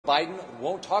Biden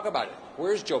won't talk about it.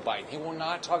 Where's Joe Biden? He will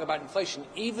not talk about inflation,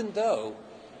 even though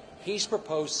he's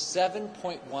proposed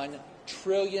 $7.1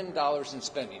 trillion in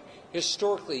spending.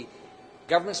 Historically,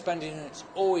 government spending has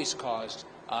always caused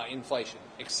inflation,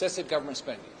 excessive government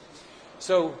spending.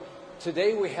 So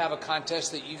today we have a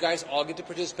contest that you guys all get to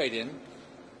participate in.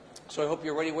 So I hope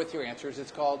you're ready with your answers.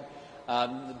 It's called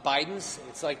Biden's.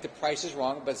 It's like The Price is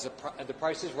Wrong, but it's The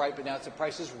Price is Right, but now it's The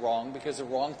Price is Wrong because the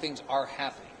wrong things are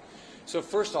happening. So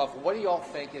first off, what do you all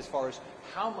think as far as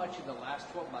how much in the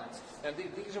last 12 months? Now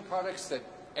these are products that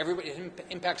everybody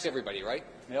impacts everybody, right?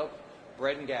 Milk,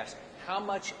 bread, and gas. How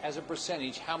much, as a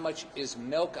percentage, how much is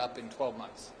milk up in 12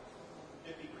 months?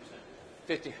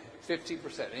 50%.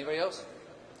 50%. Anybody else?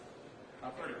 30%.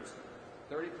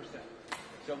 30%.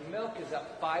 So milk is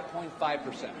up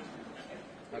 5.5%.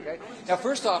 Okay. Now,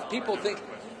 first off, people think,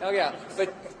 oh yeah,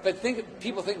 but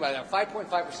people think about it. Now,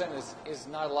 5.5% is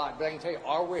not a lot, but I can tell you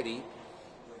already,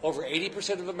 over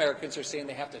 80% of Americans are saying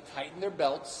they have to tighten their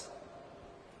belts,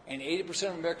 and 80%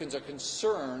 of Americans are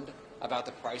concerned about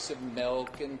the price of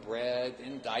milk and bread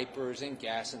and diapers and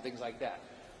gas and things like that.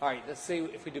 All right, let's see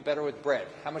if we do better with bread.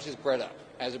 How much is bread up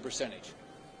as a percentage?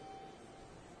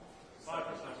 5%. All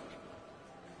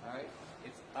right,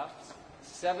 it's up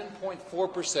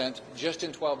 7.4% just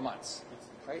in 12 months,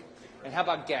 right? And how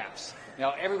about gas?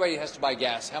 Now, everybody has to buy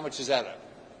gas. How much is that up?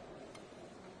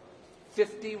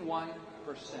 51%.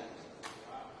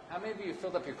 How many of you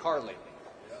filled up your car lately?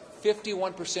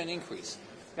 51% increase.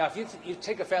 Now, if you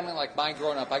take a family like mine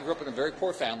growing up, I grew up in a very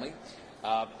poor family.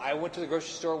 I went to the grocery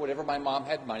store, whatever my mom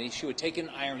had money. She would take in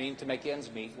ironing to make ends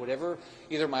meet. Whatever,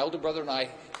 either my older brother and I,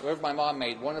 whatever my mom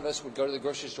made, one of us would go to the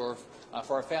grocery store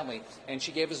for our family, and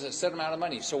she gave us a set amount of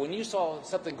money. So when you saw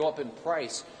something go up in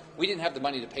price, we didn't have the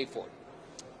money to pay for it.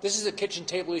 This is a kitchen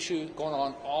table issue going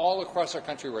on all across our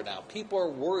country right now. People are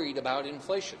worried about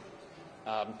inflation.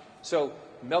 So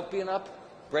milk being up,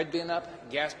 bread being up,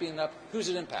 gas being up, who's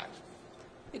it impact?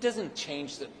 It doesn't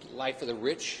change the life of the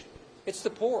rich. It's the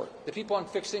poor, the people on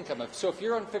fixed income. So if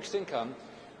you're on fixed income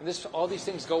and all these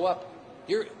things go up,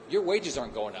 your wages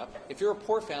aren't going up. If you're a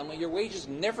poor family, your wages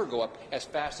never go up as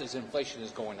fast as inflation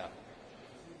is going up.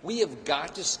 We have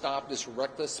got to stop this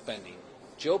reckless spending.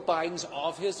 Joe Biden's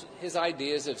off his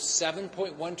ideas of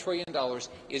 $7.1 trillion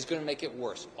is going to make it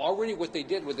worse. Already what they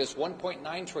did with this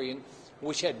 $1.9 trillion,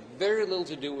 which had very little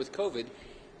to do with COVID,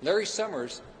 Larry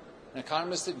Summers, an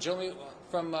economist that generally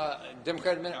from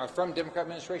Democrat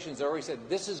administrations, they already said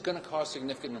this is going to cause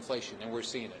significant inflation, and we're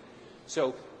seeing it.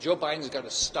 So Joe Biden's got to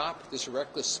stop this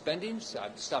reckless spending,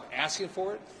 stop asking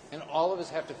for it, and all of us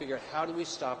have to figure out how do we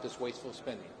stop this wasteful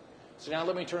spending. So now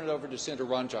let me turn it over to Senator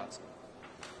Ron Johnson.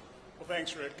 Well,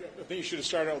 thanks, Rick. I think you should have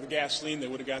started out with the gasoline. They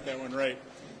would have got that one right.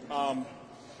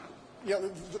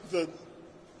 The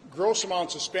gross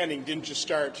amounts of spending didn't just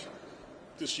start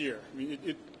this year. I mean,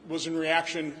 it was in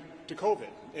reaction to COVID.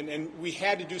 And we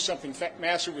had to do something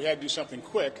massive. We had to do something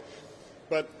quick.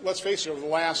 But let's face it, over the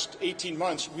last 18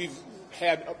 months, we've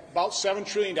had about $7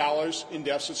 trillion in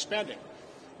deficit spending.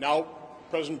 Now,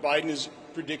 President Biden is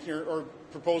predicting or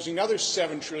proposing another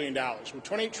 $7 trillion. With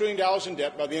 $28 trillion in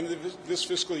debt by the end of this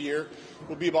fiscal year,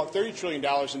 we'll be about $30 trillion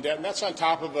in debt, and that's on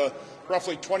top of a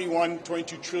roughly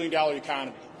 $22 trillion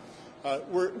economy.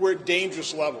 We're at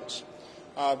dangerous levels.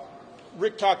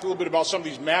 Rick talked a little bit about some of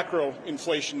these macro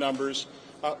inflation numbers.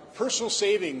 Personal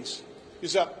savings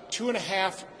is up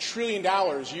 $2.5 trillion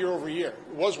year over year.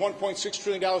 It was $1.6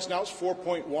 trillion, now it's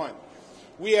 $4.1.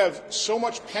 We have so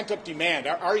much pent-up demand.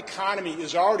 Our economy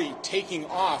is already taking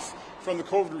off from the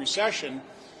COVID recession,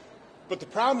 but the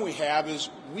problem we have is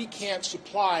we can't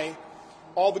supply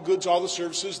all the goods, all the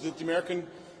services that the American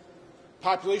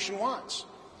population wants.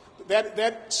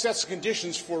 That sets the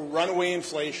conditions for runaway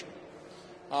inflation.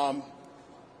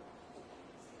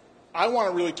 I want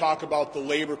to really talk about the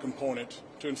labor component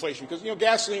to inflation because,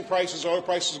 gasoline prices, oil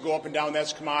prices go up and down.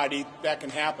 That's commodity. That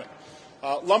can happen.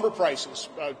 Lumber prices.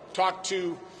 Talk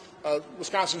to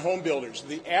Wisconsin home builders.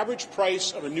 The average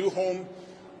price of a new home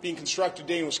being constructed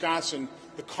today in Wisconsin,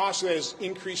 the cost of that has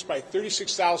increased by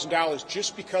 $36,000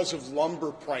 just because of lumber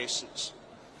prices.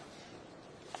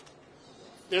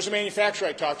 There's a manufacturer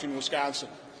I talked to in Wisconsin.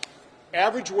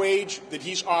 Average wage that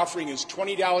he's offering is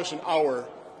 $20 an hour.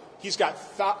 He's got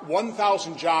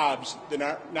 1,000 jobs that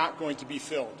are not going to be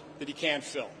filled, that he can't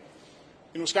fill.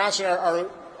 In Wisconsin,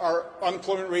 our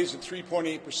unemployment rate is at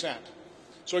 3.8%.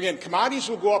 So again, commodities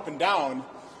will go up and down,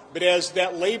 but as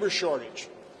that labor shortage,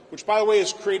 which by the way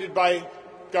is created by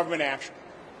government action,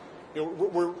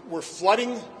 we're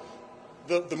flooding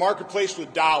the marketplace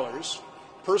with dollars,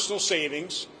 personal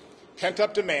savings,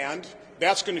 pent-up demand.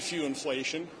 That's going to fuel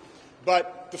inflation.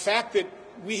 But the fact that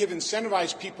we have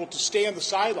incentivized people to stay on the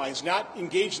sidelines, not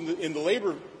engage in the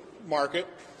labor market,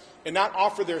 and not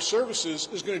offer their services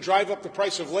is going to drive up the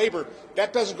price of labor.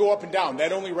 That doesn't go up and down.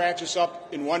 That only ratchets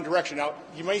up in one direction. Now,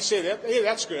 you may say that, hey,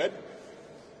 that's good.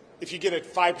 If you get a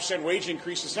 5% wage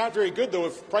increase, it's not very good, though,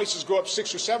 if prices go up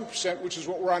 6 or 7%, which is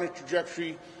what we're on a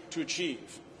trajectory to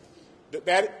achieve.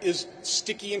 That is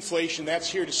sticky inflation. That's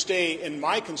here to stay. And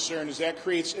my concern is that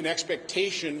creates an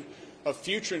expectation of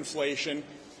future inflation.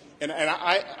 And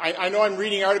I know I'm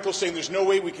reading articles saying there's no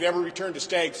way we could ever return to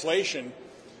stagflation.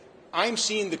 I'm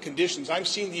seeing the conditions. I'm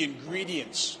seeing the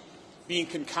ingredients being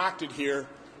concocted here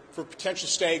for potential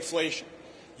stagflation.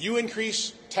 You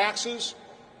increase taxes,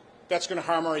 that's going to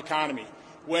harm our economy.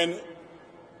 When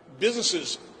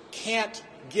businesses can't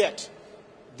get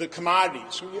the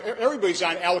commodities, everybody's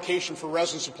on allocation for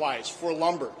resin supplies, for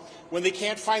lumber. When they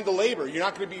can't find the labor, you're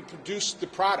not going to be produce the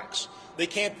products. They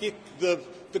can't get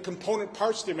the component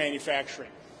parts they're manufacturing.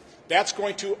 That's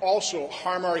going to also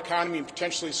harm our economy and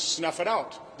potentially snuff it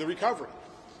out, the recovery.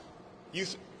 You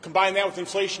combine that with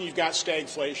inflation, you've got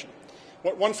stagflation.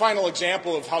 One final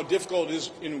example of how difficult it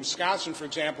is in Wisconsin, for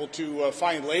example, to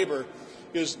find labor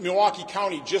is Milwaukee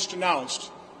County just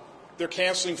announced they're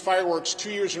canceling fireworks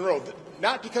 2 years in a row.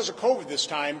 Not because of COVID this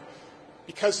time,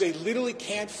 because they literally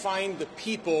can't find the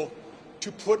people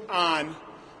to put on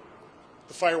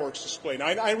the fireworks display. Now,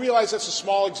 I realize that's a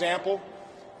small example,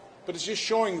 but it's just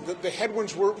showing the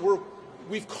headwinds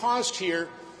we've caused here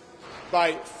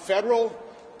by federal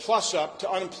plus-up to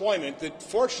unemployment that,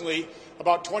 fortunately,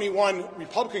 about 21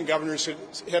 Republican governors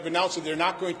have announced that they're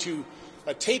not going to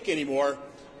take anymore.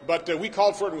 But we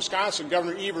called for it in Wisconsin.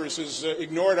 Governor Evers has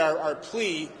ignored our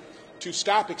plea to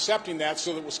stop accepting that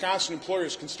so that Wisconsin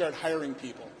employers can start hiring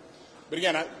people. But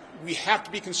again, we have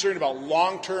to be concerned about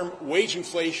long-term wage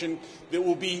inflation that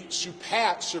will be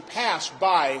surpassed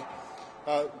by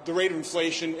the rate of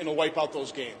inflation, and will wipe out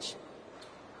those gains.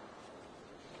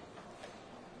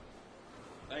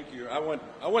 Thank you. I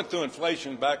went through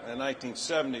inflation back in the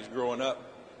 1970s growing up,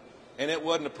 and it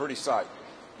wasn't a pretty sight.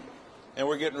 And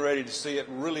we're getting ready to see it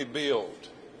really build.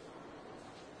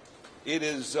 It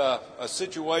is a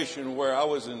situation where I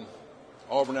was in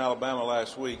Auburn, Alabama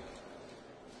last week.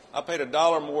 I paid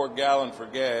 $1 more a gallon for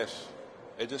gas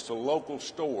at just a local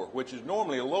store, which is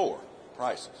normally a lower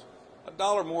prices.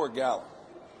 $1 more a gallon.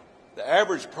 The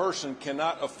average person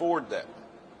cannot afford that.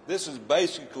 This is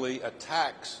basically a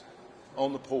tax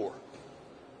on the poor.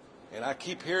 And I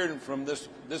keep hearing from this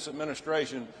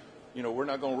administration, you know, we're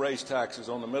not going to raise taxes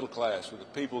on the middle class or the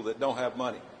people that don't have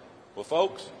money. Well,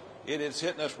 folks, it is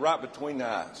hitting us right between the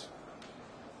eyes.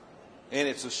 And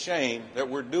it's a shame that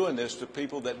we're doing this to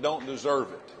people that don't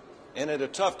deserve it. And at a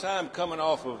tough time coming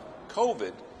off of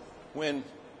COVID, when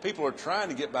people are trying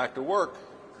to get back to work,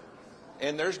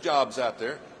 and there's jobs out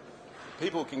there,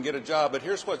 people can get a job. But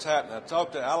here's what's happening. I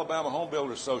talked to Alabama Home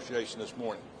Builders Association this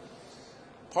morning.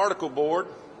 Particle board,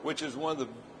 which is one of the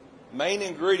main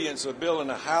ingredients of building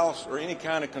a house or any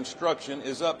kind of construction,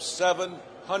 is up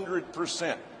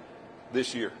 700%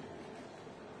 this year.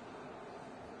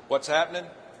 What's happening?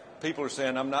 People are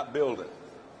saying, I'm not building.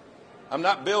 I'm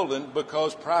not building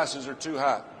because prices are too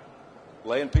high.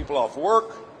 Laying people off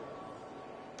work,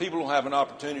 people don't have an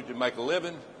opportunity to make a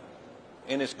living,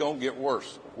 and it's going to get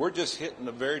worse. We're just hitting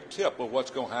the very tip of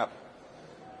what's going to happen.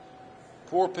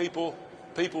 Poor people,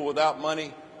 people without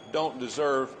money, don't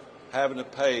deserve having to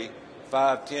pay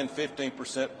 5, 10,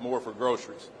 15% more for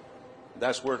groceries.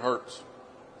 That's where it hurts.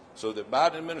 So the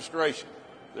Biden administration,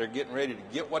 they're getting ready to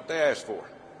get what they asked for.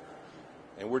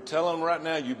 And we're telling them right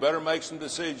now, you better make some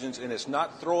decisions, and it's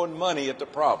not throwing money at the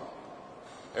problem.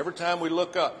 Every time we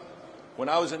look up, when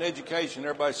I was in education,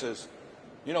 everybody says,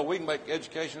 you know, we can make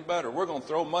education better. We're going to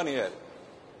throw money at it.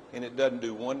 And it doesn't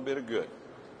do one bit of good.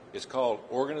 It's called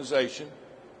organization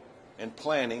and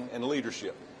planning and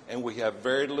leadership. And we have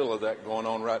very little of that going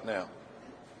on right now.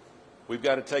 We've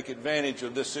got to take advantage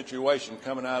of this situation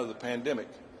coming out of the pandemic,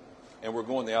 and we're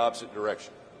going the opposite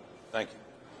direction. Thank you.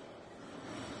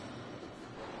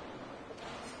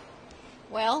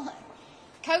 Well,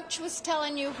 Coach was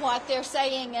telling you what they're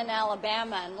saying in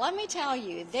Alabama, and let me tell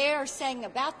you, they're saying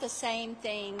about the same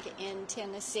thing in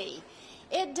Tennessee.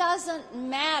 It doesn't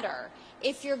matter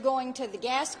if you're going to the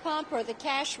gas pump or the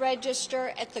cash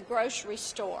register at the grocery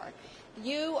store.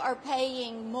 You are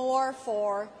paying more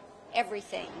for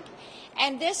everything.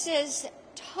 And this is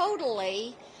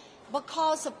totally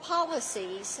because of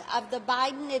policies of the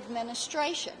Biden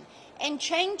administration and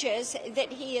changes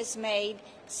that he has made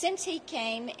since he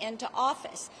came into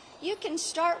office. You can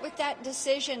start with that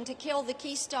decision to kill the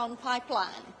Keystone Pipeline.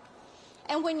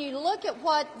 And when you look at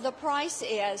what the price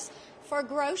is for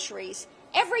groceries,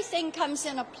 Everything comes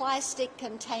in a plastic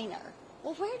container.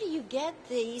 Well, where do you get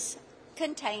these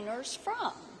containers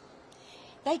from?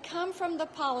 They come from the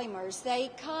polymers.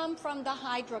 They come from the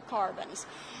hydrocarbons.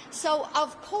 So,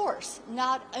 of course,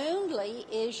 not only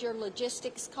is your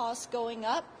logistics cost going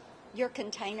up, your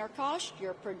container cost,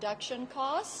 your production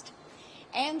cost,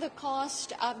 and the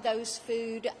cost of those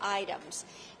food items,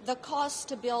 the cost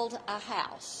to build a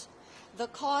house, the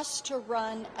cost to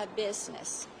run a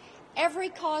business. Every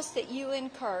cost that you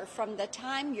incur from the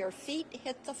time your feet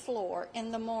hit the floor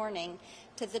in the morning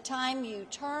to the time you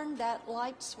turn that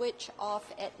light switch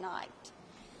off at night,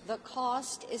 the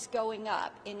cost is going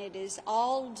up, and it is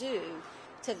all due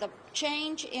to the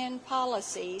change in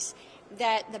policies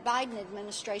that the Biden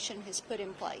administration has put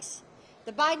in place.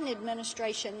 The Biden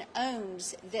administration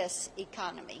owns this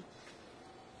economy.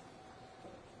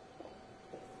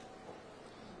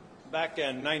 Back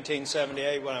in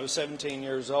 1978, when I was 17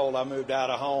 years old, I moved out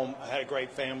of home. I had a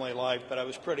great family life, but I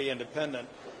was pretty independent.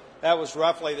 That was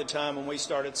roughly the time when we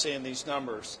started seeing these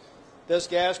numbers. This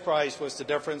gas price was the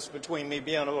difference between me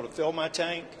being able to fill my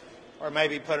tank or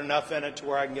maybe put enough in it to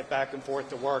where I can get back and forth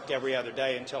to work every other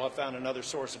day until I found another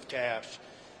source of cash.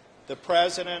 The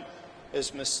president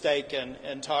is mistaken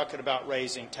in talking about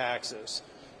raising taxes.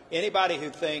 Anybody who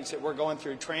thinks that we're going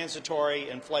through transitory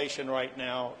inflation right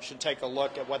now should take a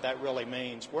look at what that really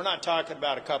means. We're not talking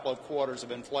about a couple of quarters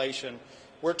of inflation.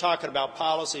 We're talking about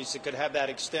policies that could have that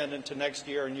extend into next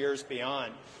year and years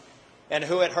beyond. And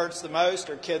who it hurts the most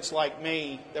are kids like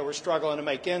me that were struggling to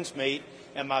make ends meet,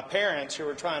 and my parents who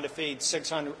were trying to feed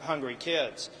 600 hungry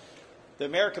kids. The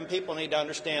American people need to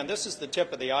understand this is the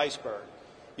tip of the iceberg.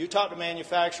 You talk to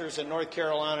manufacturers in North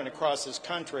Carolina and across this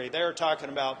country, they're talking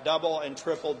about double and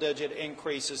triple digit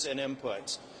increases in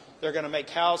inputs. They're going to make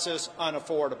houses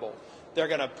unaffordable. They're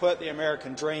going to put the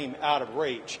American dream out of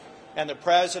reach. And the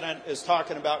president is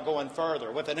talking about going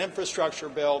further with an infrastructure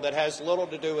bill that has little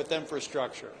to do with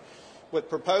infrastructure, with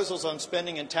proposals on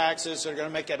spending and taxes that are going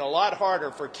to make it a lot harder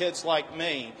for kids like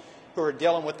me who are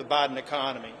dealing with the Biden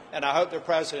economy. And I hope the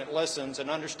president listens and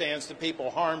understands the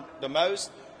people harmed the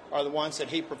most are the ones that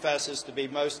he professes to be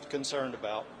most concerned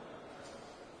about.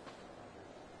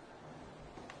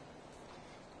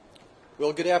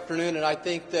 Well, good afternoon, and I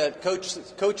think that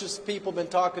Coach's people have been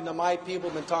talking to my people,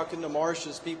 been talking to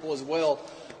Marcia's people as well.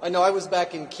 I know I was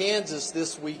back in Kansas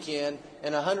this weekend,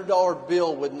 and a $100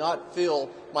 bill would not fill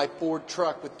my Ford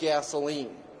truck with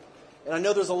gasoline. And I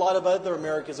know there's a lot of other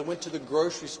Americans that went to the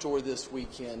grocery store this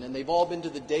weekend, and they've all been to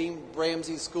the Dave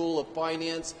Ramsey School of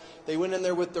Finance. They went in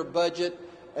there with their budget,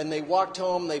 and they walked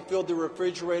home, they filled their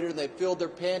refrigerator, and they filled their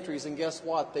pantries, and guess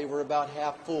what? They were about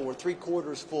half full, or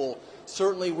three-quarters full.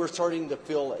 Certainly, we're starting to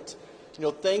fill it. You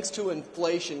know, thanks to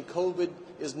inflation, COVID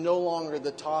is no longer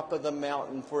the top of the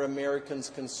mountain for Americans'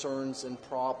 concerns and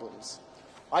problems.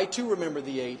 I, too, remember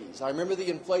the 80s. I remember the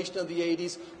inflation of the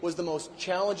 80s was the most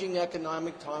challenging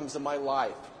economic times of my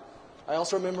life. I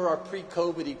also remember our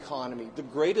pre-COVID economy, the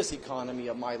greatest economy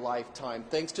of my lifetime,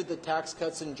 thanks to the Tax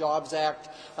Cuts and Jobs Act,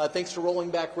 thanks to rolling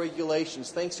back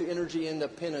regulations, thanks to energy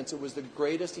independence. It was the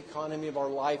greatest economy of our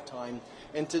lifetime.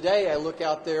 And today I look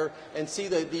out there and see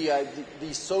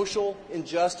the social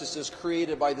injustices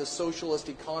created by the socialist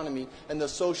economy and the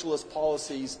socialist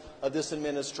policies of this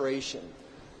administration.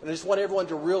 And I just want everyone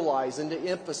to realize and to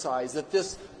emphasize that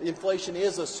this inflation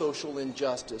is a social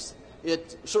injustice.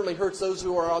 It certainly hurts those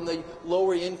who are on the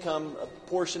lower income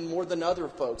portion more than other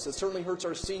folks. It certainly hurts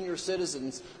our senior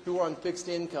citizens who are on fixed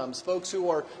incomes. Folks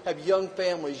who have young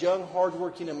families, young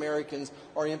hardworking Americans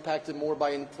are impacted more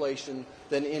by inflation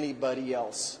than anybody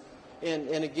else. And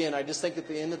again, I just think at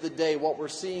the end of the day, what we're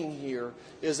seeing here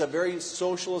is a very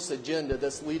socialist agenda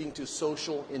that's leading to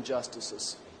social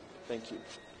injustices. Thank you.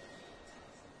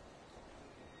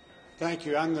 Thank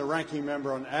you. I'm the ranking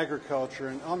member on agriculture,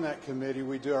 and on that committee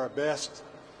we do our best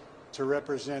to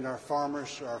represent our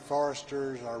farmers, our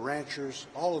foresters, our ranchers,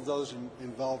 all of those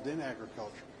involved in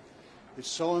agriculture. It's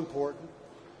so important.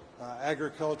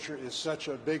 Agriculture is such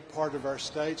a big part of our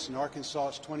states. In Arkansas,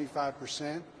 it's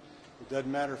 25%. It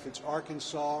doesn't matter if it's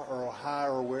Arkansas or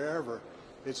Ohio or wherever.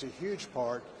 It's a huge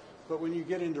part. But when you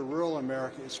get into rural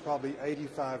America, it's probably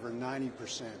 85 or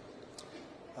 90%.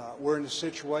 We're in a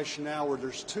situation now where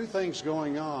there's two things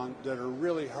going on that are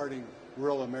really hurting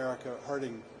rural America,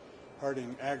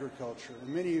 hurting agriculture. And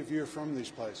many of you are from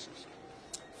these places.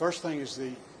 First thing is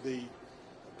the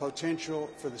potential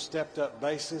for the stepped-up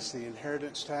basis, the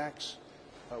inheritance tax.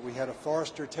 We had a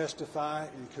forester testify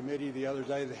in committee the other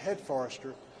day, the head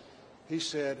forester. He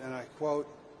said, and I quote,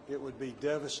 "It would be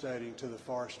devastating to the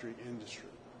forestry industry."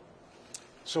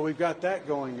 So we've got that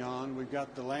going on. We've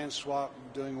got the land swap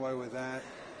doing away with that.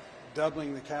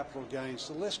 doubling the capital gains.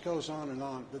 The list goes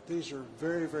on, but these are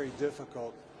very, very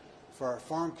difficult for our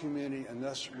farm community and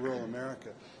thus rural America.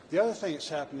 The other thing that's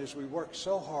happened is we worked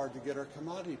so hard to get our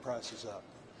commodity prices up.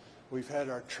 We've had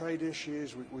our trade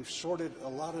issues. We've sorted a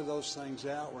lot of those things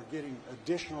out. We're getting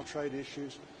additional trade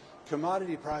issues.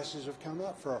 Commodity prices have come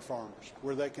up for our farmers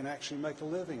where they can actually make a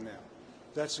living now.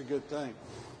 That's a good thing.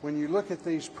 When you look at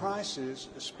these prices,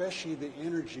 especially the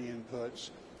energy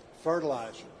inputs,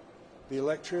 fertilizer, the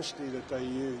electricity that they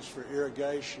use for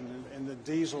irrigation, and the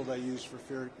diesel they use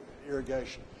for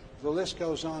irrigation, the list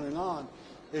goes on.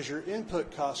 As your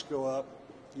input costs go up,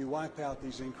 you wipe out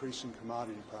these increasing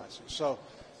commodity prices. So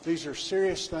these are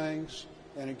serious things,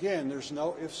 and again, there's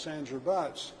no ifs, ands, or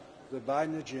buts. The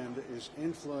Biden agenda is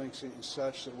influencing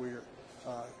such that we're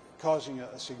causing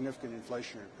a significant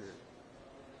inflationary period.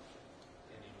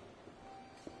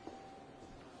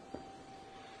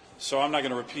 So I'm not going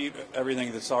to repeat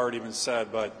everything that's already been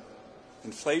said, but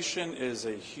inflation is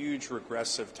a huge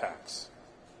regressive tax.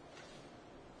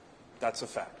 That's a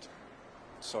fact.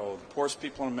 So the poorest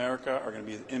people in America are going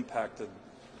to be impacted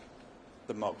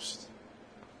the most.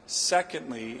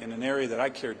 Secondly, in an area that I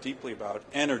care deeply about,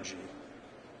 energy,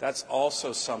 that's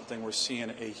also something we're seeing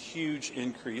a huge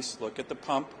increase. Look at the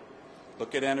pump,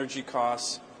 look at energy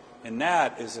costs, and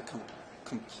that is a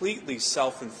completely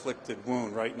self-inflicted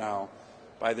wound right now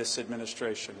by this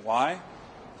administration. Why?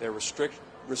 They're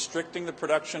restricting the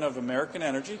production of American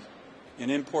energy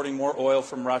and importing more oil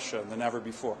from Russia than ever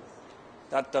before.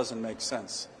 That doesn't make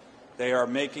sense. They are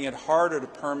making it harder to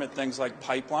permit things like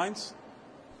pipelines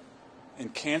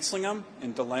and canceling them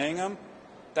and delaying them.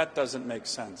 That doesn't make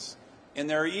sense. And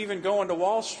they're even going to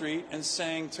Wall Street and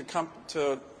saying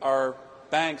to our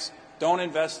banks, don't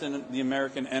invest in the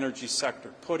American energy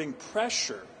sector, putting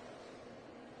pressure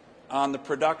on the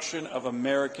production of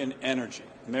American energy.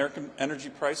 American energy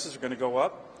prices are going to go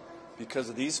up because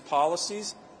of these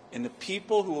policies, and the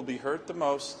people who will be hurt the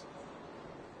most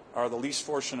are the least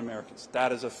fortunate Americans.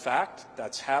 That is a fact.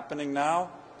 That's happening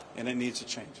now, and it needs to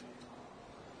change.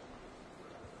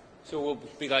 So we'll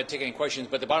be glad to take any questions,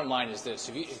 but the bottom line is this.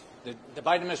 The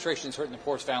Biden administration is hurting the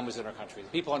poorest families in our country. The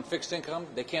people on fixed income,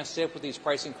 they can't stay up with these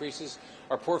price increases.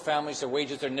 Our poor families, their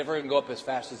wages, they're never going to go up as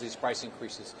fast as these price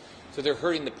increases. So they're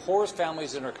hurting the poorest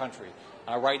families in our country.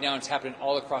 Right now, it's happening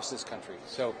all across this country.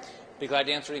 So be glad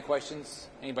to answer any questions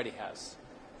anybody has.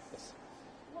 Yes.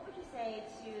 What would you say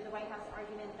to the White House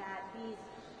argument that these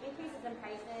increases in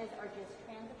prices are just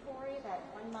transitory, that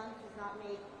 1 month does not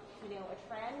make a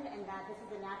trend, and that this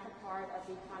is a natural part of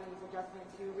the economy's adjustment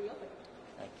to reopening?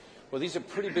 Right. Well, these are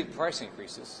pretty big price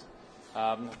increases.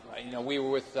 We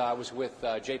were I was with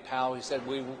Jay Powell. He said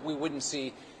we wouldn't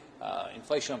see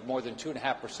inflation of more than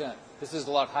 2.5%. This is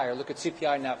a lot higher. Look at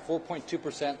CPI now,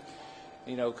 4.2%.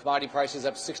 Commodity prices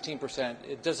up 16%.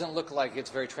 It doesn't look like it's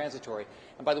very transitory.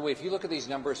 And by the way, if you look at these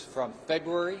numbers from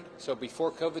February, so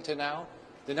before COVID to now,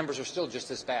 the numbers are still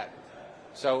just as bad.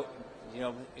 So,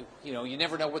 you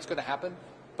never know what's going to happen.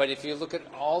 But if you look at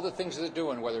all the things that they're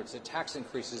doing, whether it's the tax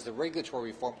increases, the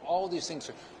regulatory reform, all these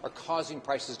things are causing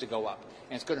prices to go up.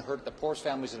 And it's going to hurt the poorest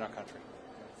families in our country.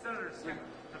 Senator Smith,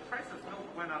 the price of milk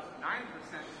went up 9%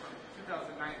 from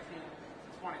 2019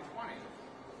 to 2020.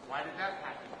 Why did that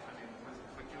happen?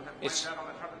 Would you have blamed that on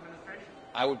the Trump administration?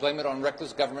 I would blame it on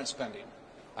reckless government spending.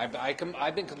 I've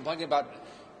been complaining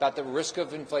about the risk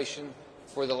of inflation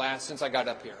since I got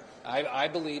up here. I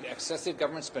believe excessive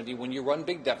government spending, when you run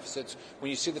big deficits,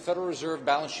 when you see the Federal Reserve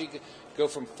balance sheet go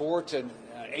from $4 to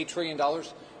 $8 trillion,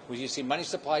 when you see money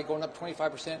supply going up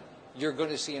 25%, you're going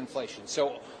to see inflation.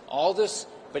 So all this,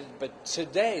 but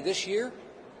today, this year,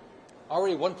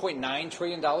 already $1.9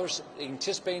 trillion,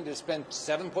 anticipating to spend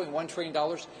 $7.1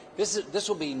 trillion. This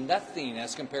will be nothing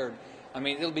as compared.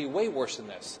 It'll be way worse than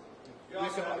this. You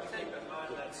also have to keep in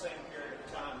mind that same period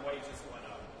of time, wages went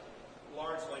up,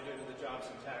 largely due to the Jobs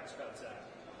and Tax Cuts Act.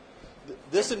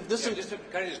 Just to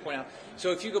kind of just point out,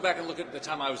 so if you go back and look at the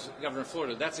time I was governor of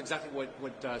Florida, that's exactly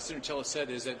what Senator Tillis said,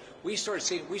 is that we started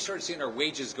seeing our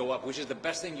wages go up, which is the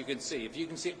best thing you can see. If you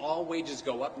can see all wages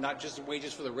go up, not just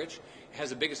wages for the rich, it has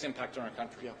the biggest impact on our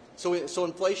country. Yeah. So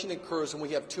inflation occurs when we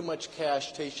have too much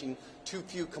cash chasing too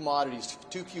few commodities,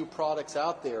 too few products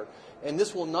out there. And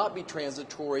this will not be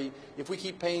transitory if we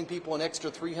keep paying people an extra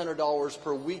 $300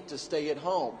 per week to stay at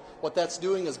home. What that's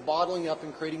doing is bottling up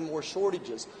and creating more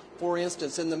shortages. For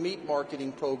instance, in the meat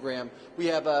marketing program, we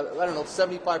have,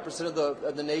 75%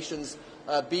 of the nation's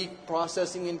beef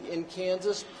processing in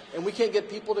Kansas, and we can't get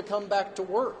people to come back to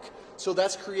work. So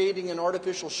that's creating an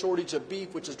artificial shortage of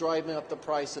beef, which is driving up the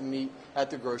price of meat at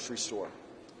the grocery store.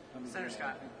 Senator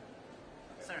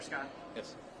Scott.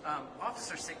 Yes.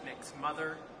 Officer Sicknick's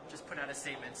mother just put out a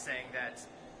statement saying that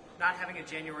not having a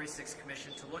January 6th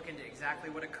commission to look into exactly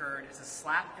what occurred is a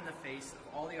slap in the face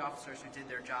of all the officers who did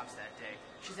their jobs that day.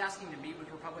 She's asking to meet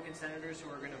with Republican senators who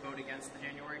are going to vote against the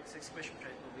January 6th commission, which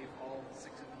I believe all 6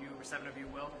 of you or 7 of you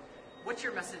will. What's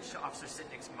your message to Officer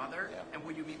Sitnik's mother, and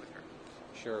will you meet with her?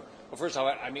 Sure. Well, first of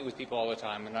all, I meet with people all the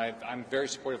time, and I'm very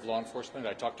supportive of law enforcement.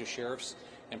 I talk to sheriffs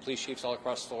and police chiefs all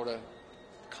across Florida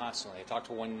constantly. I talked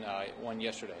to one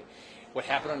yesterday. What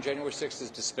happened on January 6th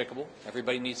is despicable.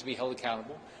 Everybody needs to be held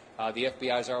accountable. The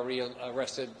FBI has already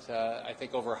arrested, I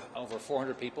think, over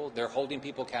 400 people. They're holding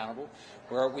people accountable.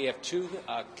 We have 2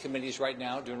 committees right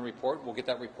now doing a report. We'll get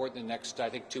that report in the next, I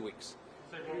think, 2 weeks.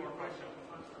 One more question.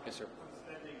 Yes, sir.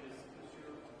 Spending is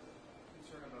your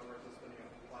concern about where the spending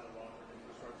on a lot of long-term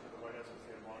infrastructure. The White House has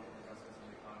said long-term investments in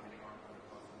the economy aren't going to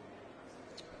cost the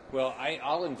Well,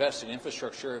 I'll invest in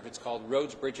infrastructure if it's called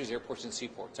roads, bridges, airports, and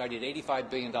seaports. I did $85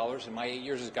 billion in my 8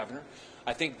 years as governor.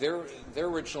 I think their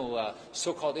original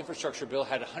so-called infrastructure bill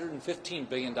had $115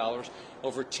 billion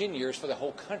over 10 years for the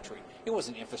whole country. It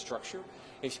wasn't infrastructure.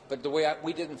 But the way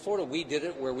we did in Florida, we did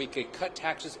it where we could cut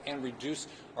taxes and reduce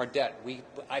our debt.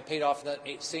 I paid off in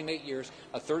the same 8 years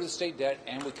a third of the state debt,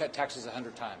 and we cut taxes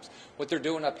 100 times. What they're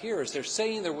doing up here is they're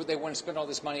saying they want to spend all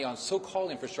this money on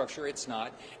so-called infrastructure. It's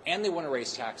not, and they want to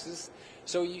raise taxes.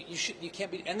 So you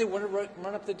can't be, and they want to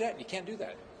run up the debt. You can't do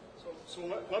that. So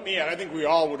let me add, I think we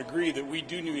all would agree that we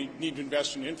do need to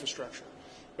invest in infrastructure.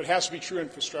 But it has to be true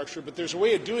infrastructure. But there's a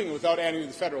way of doing it without adding to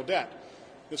the federal debt.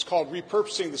 It's called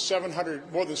repurposing the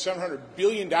more than $700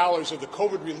 billion of the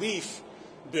COVID relief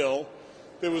bill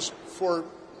that was going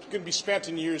to be spent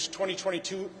in years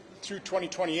 2022 through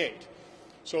 2028.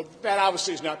 So that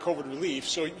obviously is not COVID relief.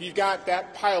 So you've got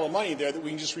that pile of money there that we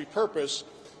can just repurpose.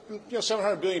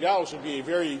 $700 billion would be a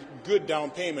very good down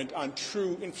payment on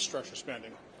true infrastructure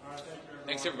spending.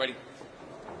 Thanks, everybody.